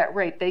slow that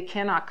rate, they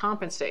cannot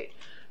compensate.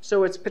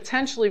 So it's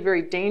potentially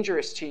very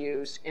dangerous to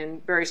use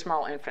in very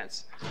small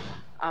infants.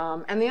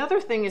 And the other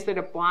thing is that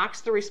it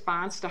blocks the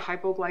response to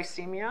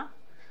hypoglycemia.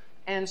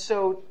 And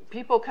so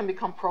people can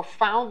become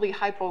profoundly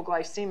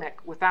hypoglycemic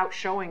without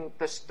showing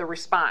the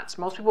response.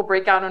 Most people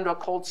break out into a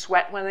cold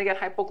sweat when they get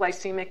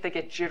hypoglycemic. They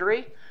get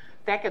jittery.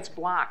 That gets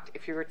blocked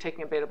if you're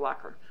taking a beta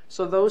blocker.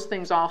 So those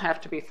things all have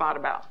to be thought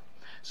about.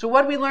 So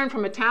what do we learn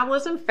from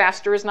metabolism?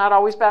 Faster is not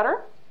always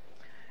better.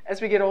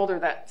 As we get older,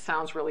 that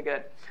sounds really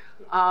good.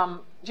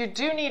 You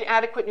do need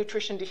adequate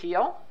nutrition to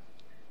heal.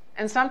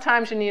 And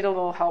sometimes you need a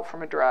little help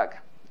from a drug.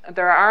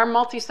 There are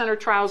multi-center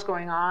trials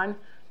going on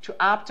to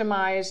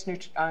optimize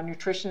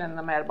nutrition in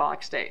the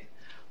metabolic state.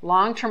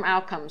 Long-term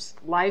outcomes,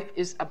 life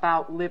is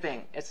about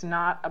living. It's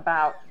not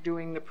about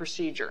doing the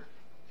procedure.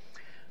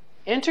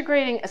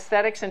 Integrating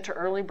aesthetics into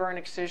early burn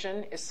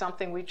excision is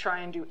something we try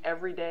and do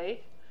every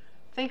day.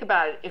 Think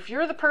about it. If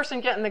you're the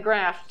person getting the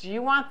graft, do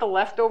you want the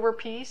leftover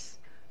piece,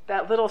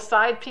 that little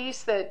side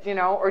piece that,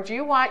 or do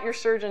you want your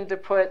surgeon to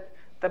put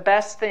the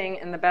best thing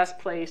in the best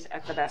place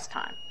at the best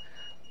time?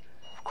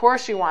 Of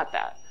course you want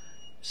that.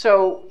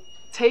 So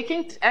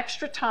taking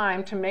extra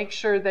time to make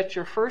sure that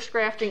your first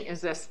grafting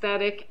is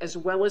aesthetic as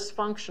well as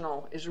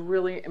functional is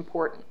really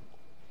important,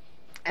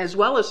 as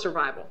well as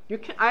survival.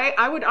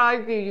 I would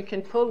argue you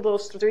can pull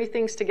those three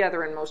things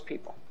together in most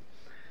people.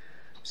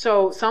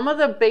 So some of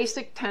the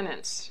basic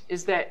tenets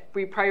is that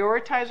we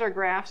prioritize our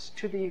grafts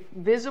to the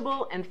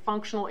visible and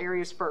functional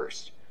areas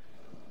first.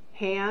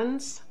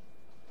 Hands,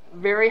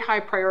 very high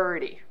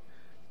priority,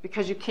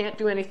 because you can't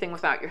do anything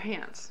without your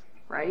hands,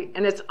 right?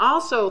 And it's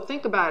also,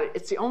 think about it,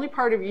 it's the only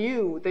part of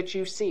you that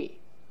you see,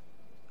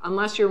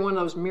 unless you're one of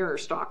those mirror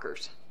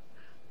stalkers,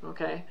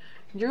 okay?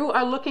 You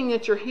are looking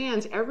at your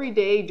hands every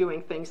day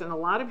doing things, and a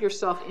lot of your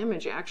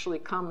self-image actually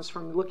comes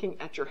from looking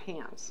at your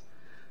hands.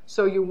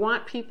 So you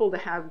want people to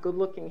have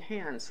good-looking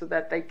hands so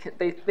that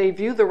they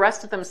view the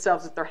rest of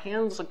themselves, that their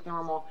hands look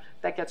normal,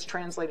 that gets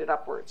translated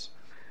upwards.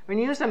 When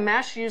you use a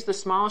mesh, use the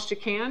smallest you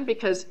can,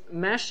 because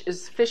mesh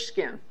is fish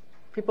skin.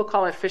 People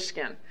call it fish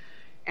skin.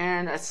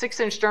 And a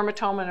 6-inch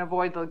dermatoma, and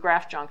avoid the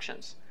graft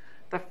junctions.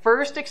 The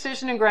first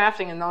excision in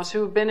grafting, and those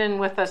who have been in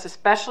with us,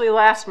 especially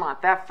last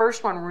month, that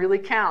first one really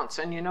counts.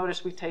 And you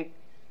notice we take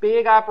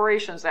big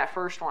operations that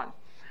first one.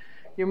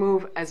 You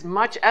move as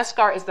much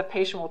eschar as the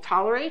patient will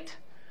tolerate.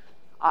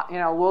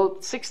 We'll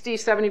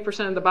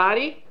 60-70% of the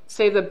body.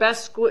 Save the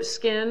best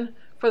skin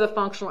for the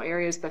functional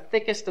areas, the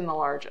thickest and the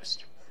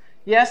largest.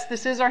 Yes,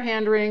 this is our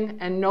hand ring,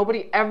 and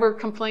nobody ever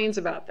complains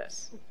about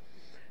this.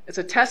 It's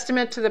a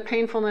testament to the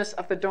painfulness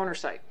of the donor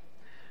site.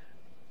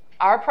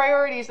 Our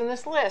priorities in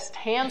this list: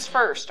 hands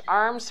first,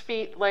 arms,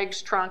 feet,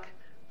 legs, trunk.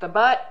 The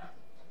butt,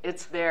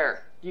 it's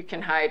there. You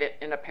can hide it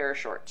in a pair of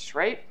shorts,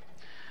 right?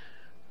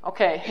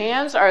 Okay,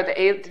 hands are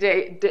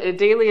the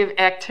daily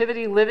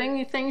activity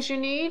living things you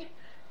need,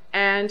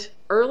 and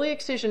early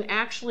excision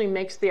actually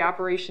makes the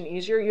operation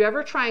easier. You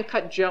ever try and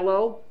cut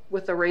jello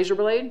with a razor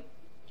blade,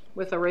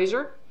 with a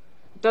razor?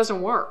 It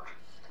doesn't work,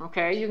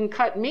 okay? You can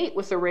cut meat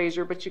with a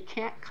razor, but you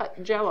can't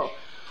cut jello.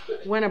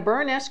 When a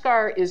burn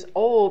eschar is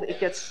old, it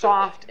gets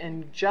soft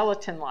and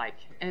gelatin-like,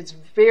 and it's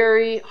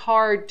very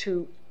hard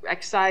to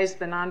excise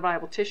the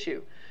non-viable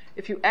tissue.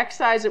 If you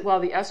excise it while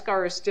the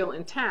eschar is still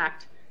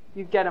intact,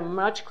 you get a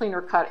much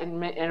cleaner cut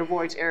and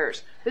avoids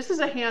errors. This is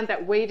a hand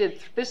that waited,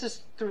 this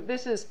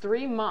is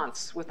 3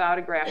 months without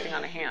a grafting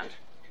on a hand.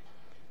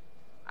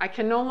 I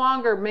can no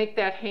longer make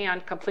that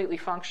hand completely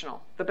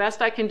functional. The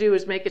best I can do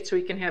is make it so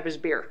he can have his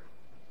beer,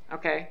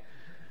 okay?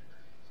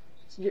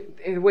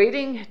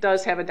 Waiting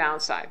does have a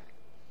downside.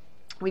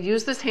 We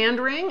use this hand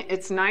ring.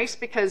 It's nice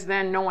because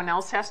then no one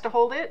else has to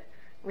hold it.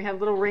 We have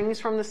little rings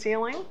from the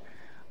ceiling.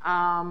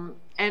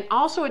 And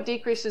also it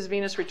decreases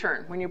venous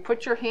return. When you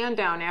put your hand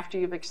down after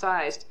you've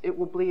excised, it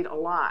will bleed a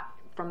lot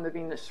from the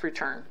venous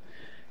return.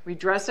 We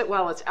dress it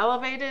while it's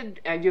elevated.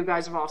 And you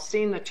guys have all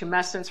seen the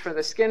tumescence for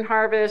the skin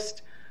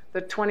harvest,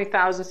 the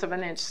 20,000ths of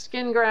an inch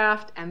skin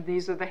graft, and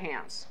these are the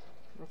hands.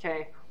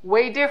 Okay,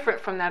 way different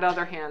from that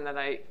other hand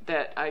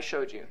that I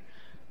showed you.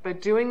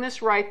 But doing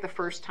this right the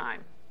first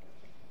time.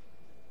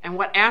 And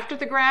what after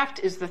the graft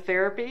is the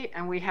therapy,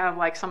 and we have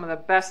like some of the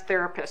best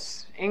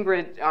therapists.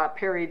 Ingrid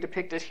Perry,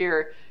 depicted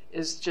here,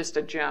 is just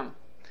a gem.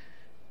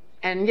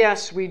 And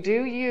yes, we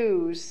do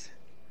use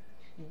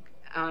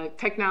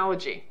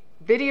technology,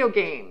 video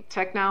game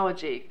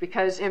technology,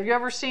 because have you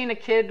ever seen a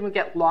kid who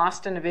get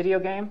lost in a video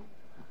game?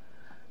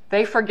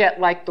 They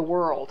forget like the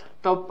world.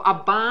 A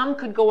bomb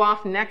could go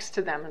off next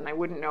to them and they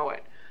wouldn't know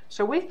it.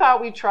 So we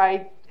thought we'd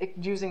try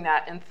using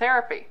that in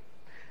therapy.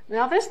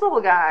 Now this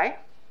little guy,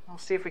 we'll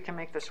see if we can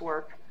make this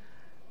work.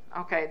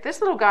 Okay,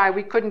 this little guy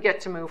we couldn't get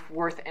to move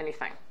worth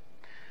anything.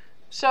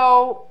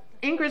 So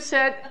Ingrid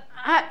said,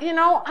 I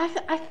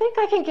think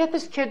I can get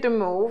this kid to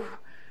move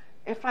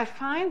if I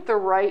find the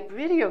right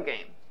video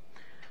game.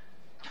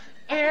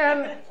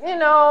 And,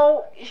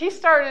 he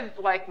started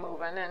like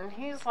moving and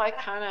he's like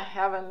kind of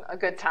having a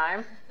good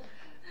time.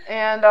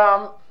 And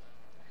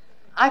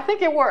I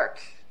think it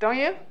worked, don't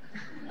you?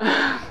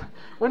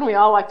 Wouldn't we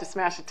all like to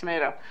smash a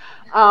tomato?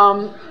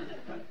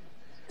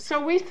 So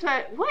we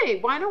said,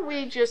 wait, why don't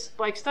we just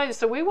like study?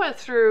 So we went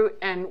through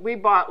and we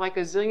bought like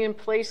a zillion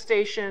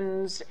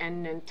PlayStations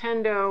and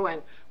Nintendo,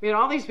 and we had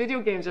all these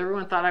video games.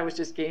 Everyone thought I was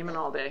just gaming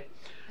all day.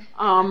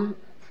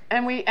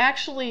 And we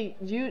actually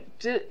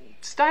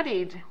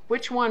studied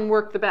which one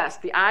worked the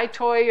best, the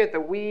iToy or the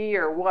Wii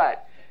or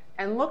what.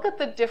 And look at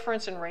the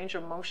difference in range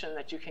of motion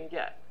that you can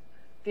get.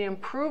 The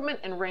improvement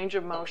in range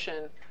of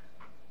motion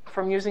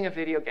from using a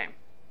video game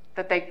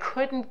that they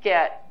couldn't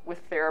get with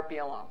therapy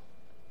alone.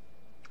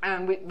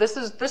 And this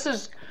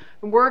is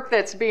work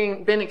that's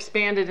been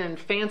expanded and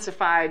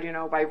fancified,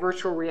 by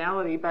virtual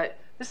reality, but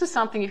this is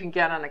something you can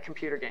get on a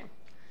computer game.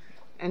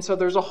 And so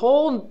there's a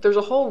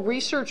whole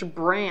research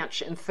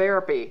branch in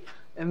therapy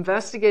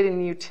investigating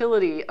the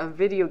utility of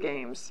video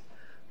games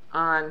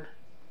on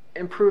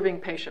improving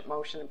patient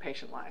motion and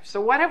patient life.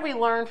 So what have we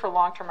learned for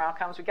long-term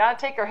outcomes? We got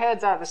to take our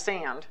heads out of the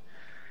sand,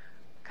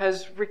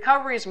 because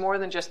recovery is more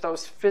than just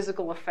those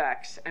physical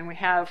effects, and we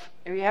have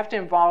to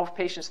involve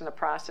patients in the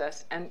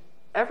process, and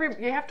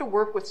you have to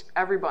work with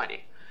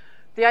everybody.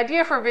 The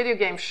idea for a video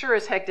game sure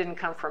as heck didn't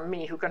come from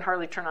me, who can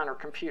hardly turn on her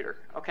computer,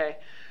 okay?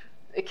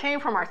 It came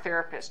from our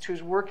therapist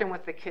who's working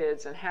with the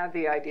kids and had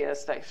the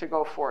ideas to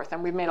go forth.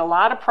 And we've made a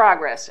lot of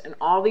progress in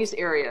all these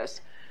areas.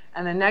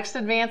 And the next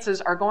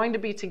advances are going to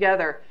be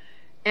together.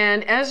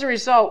 And as a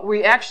result,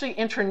 we actually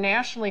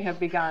internationally have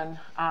begun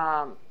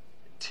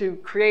to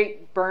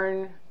create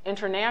burn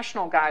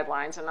international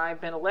guidelines, and I've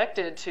been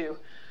elected to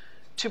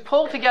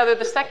pull together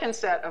the second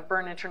set of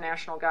burn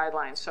international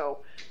guidelines. So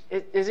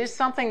it is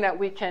something that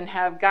we can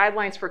have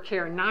guidelines for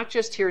care, not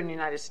just here in the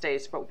United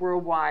States, but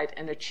worldwide,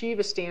 and achieve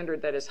a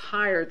standard that is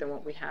higher than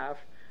what we have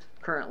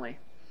currently.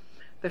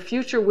 The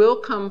future will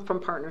come from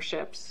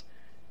partnerships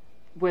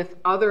with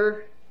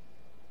other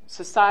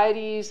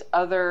societies,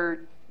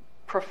 other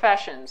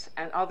professions,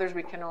 and others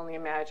we can only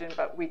imagine,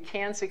 but we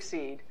can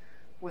succeed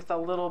with a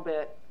little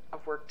bit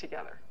of work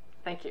together.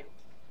 Thank you.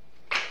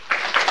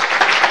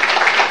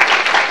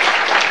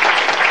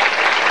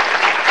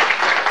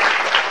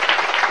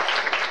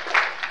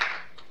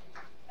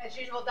 As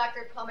usual,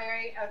 Dr.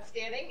 Palmieri,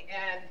 outstanding,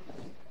 and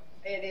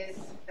it is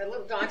a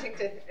little daunting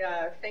to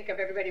think of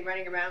everybody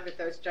running around with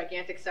those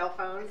gigantic cell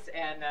phones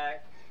and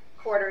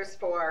quarters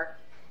for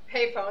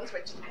pay phones,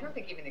 which I don't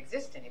think even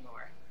exist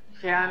anymore.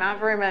 Yeah, not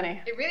very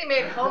many. It really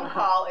made home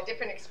call a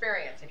different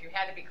experience if you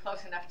had to be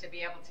close enough to be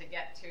able to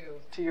get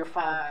to your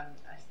phone.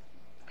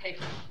 Pay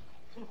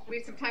phone. We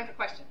have some time for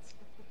questions.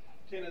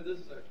 Tina, this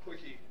is a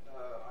quickie.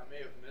 I may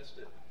have missed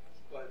it,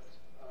 but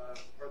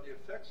are the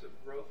effects of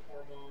growth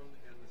hormone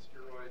and the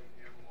steroid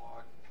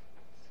analog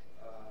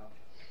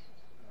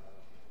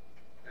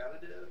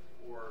additive,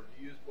 or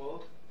do you use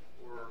both,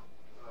 or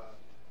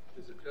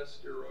is it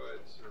just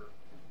steroids, or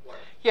what?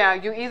 Yeah,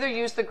 you either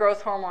use the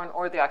growth hormone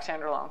or the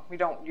oxandrolone. We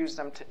don't use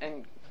them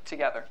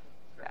together.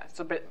 Okay.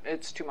 Yeah,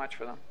 it's too much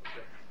for them.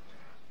 Okay.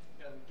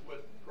 And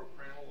with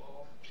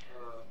propranolol?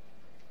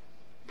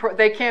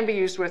 They can be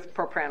used with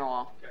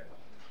propranolol. Okay.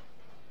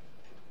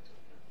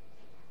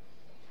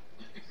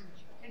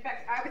 In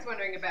fact, I was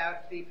wondering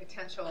about the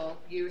potential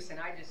use, and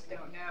I just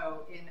don't know,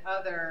 in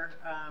other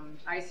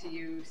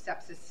ICU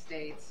sepsis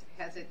states.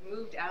 Has it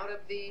moved out of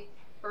the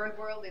burn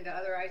world into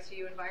other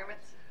ICU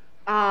environments?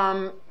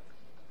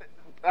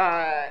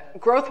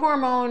 Growth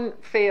hormone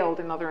failed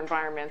in other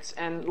environments,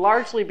 and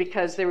largely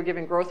because they were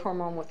giving growth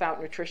hormone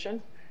without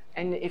nutrition.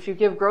 And if you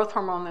give growth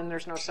hormone, then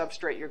there's no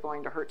substrate, you're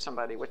going to hurt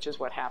somebody, which is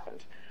what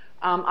happened.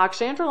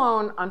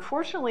 Oxandrolone,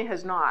 unfortunately,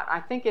 has not. I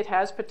think it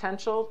has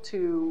potential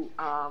to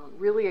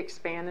really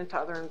expand into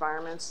other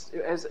environments.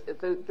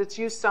 It's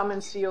used some in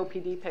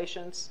COPD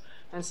patients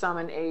and some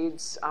in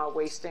AIDS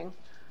wasting,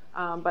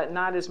 but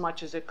not as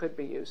much as it could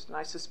be used. And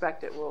I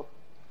suspect it will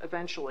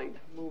eventually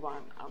move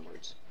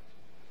onwards.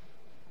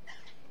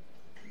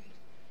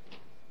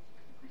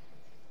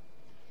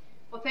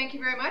 Well, thank you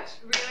very much.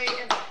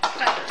 Really a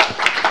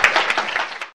pleasure.